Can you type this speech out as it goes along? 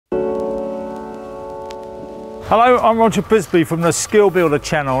Hello, I'm Roger Bisbee from the Skill Builder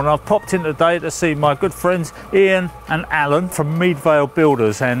channel, and I've popped in today to see my good friends Ian and Alan from Meadvale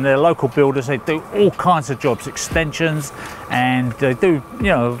Builders, and they're local builders. They do all kinds of jobs, extensions, and they do, you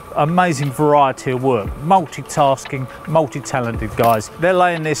know, amazing variety of work. Multitasking, multi-talented guys. They're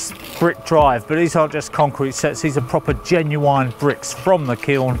laying this brick drive, but these aren't just concrete sets, these are proper genuine bricks from the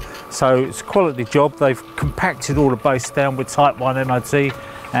kiln. So it's a quality job. They've compacted all the base down with Type 1 MOT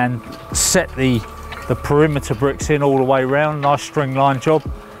and set the perimeter bricks in all the way round. Nice string line job,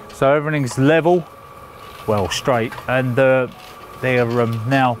 so everything's level, well, straight, and they're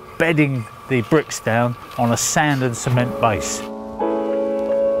now bedding the bricks down on a sand and cement base.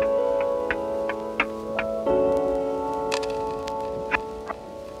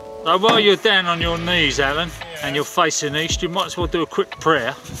 So while you're down on your knees, Alan, and you're facing east, you might as well do a quick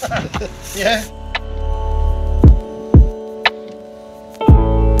prayer. Yeah.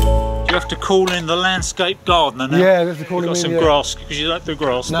 You have to call in the landscape gardener now. Yeah, we have to call him in. Got some grass, because you don't do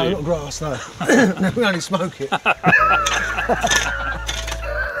grass, no, do you? not grass, no. No, we only smoke it.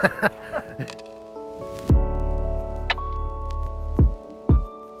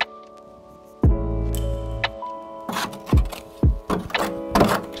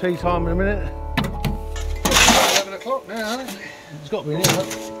 Tea time in a minute. 11 o'clock now, isn't it? It's got to be in here.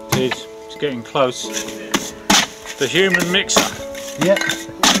 It is. It's getting close. The human mixer. Yeah.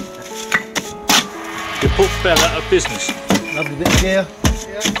 You put Bell out of business. Lovely bit of gear.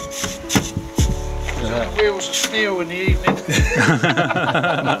 Yeah. The wheels of steel in the evening.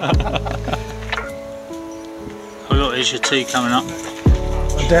 Oh look, there's your tea coming up.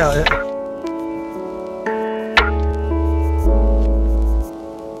 I doubt it.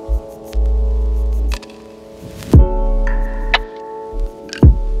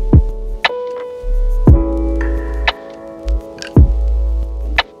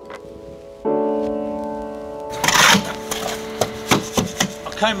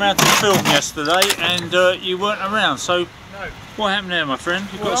 Came round to film yesterday and you weren't around, so no. What happened there, my friend?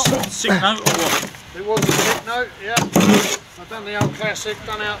 You got a sick note or what? It was a sick note, yeah. I've done the old classic,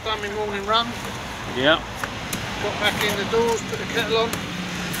 done my morning run. Yeah. Got back in the doors, put the kettle on,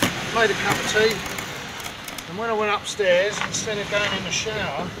 made a cup of tea, and when I went upstairs, instead of going in the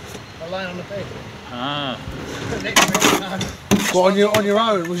shower, I lay on the bed. Ah. What, on your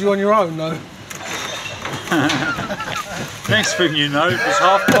own? Was you on your own though? Next thing you know, it was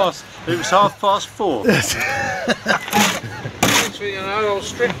 4:30. Next thing you know, I was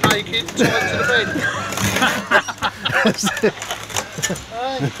stripped naked, tied to the bed.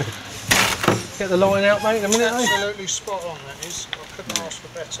 Get the line out, mate, in a minute. Absolutely spot on, that is. I couldn't ask for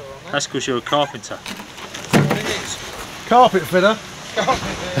better on that. That's because you're a carpenter. What it is. Carpet fitter. Carpet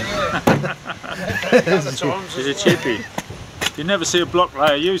fitter, yeah. Other times. She's a chippy. You never see a block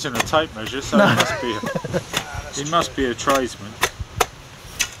layer using a tape measure, so no. He must be a tradesman.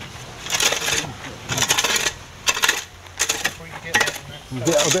 I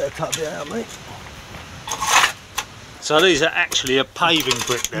better cut it out, mate. So these are actually a paving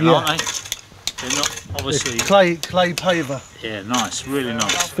brick then, aren't they? They're not obviously... It's clay paver. Yeah, nice, really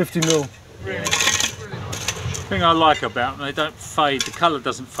nice. 50 mil. Yeah. The thing I like about them, they don't fade, the colour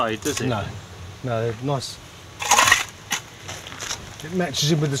doesn't fade, does it? No, they're nice. It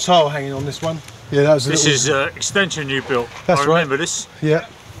matches in with the tile hanging on this one. Yeah, that was. This is extension you built. That's I remember this. Yeah.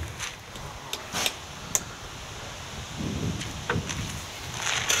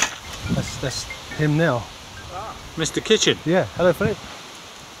 That's him now. Mr. Kitchen. Yeah. Hello, Philip.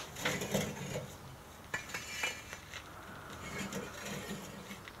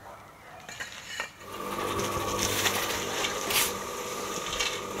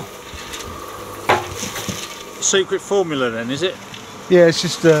 Secret formula then, is it? Yeah, it's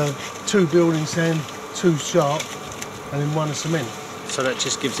just 2 building sand, 2 sharp, and then 1 of cement. So that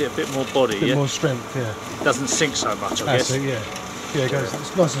just gives it a bit more body, a bit more strength, yeah. It doesn't sink so much, I guess. That's it, yeah. Yeah, it goes,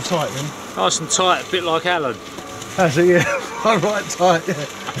 it's nice and tight then. Nice and tight, a bit like Alan. That's it, yeah. Right tight, yeah.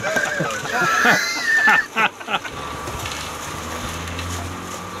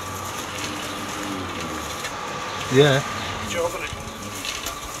 Yeah. Good job, isn't it?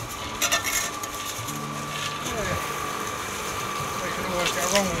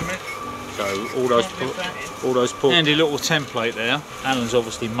 So all those poor handy little template there. Alan's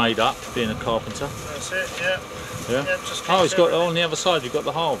obviously made up being a carpenter. That's it, yeah. Yeah. Oh, he's got on the other side. You've got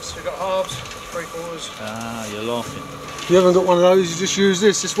the halves. You've got halves, 3/4. Ah, you're laughing. You haven't got one of those. You just use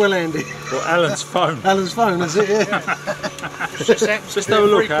this. It's well handy. Well, Alan's phone. Alan's phone, is it? Yeah. just happens Just to have a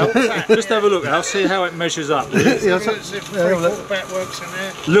be look, Al. three-quarter back. Just have a look, Al. See how it measures up. See if three-quarter back works in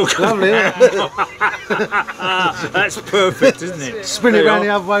there. Look. Lovely, isn't it? That's perfect, isn't it? Spin it around the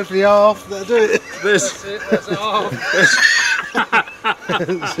other way for the half, that'll do it. That's it, that's it. Oh,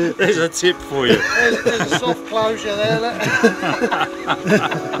 There's a tip for you. there's a soft closure there. Look.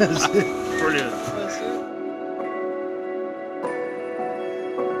 Brilliant.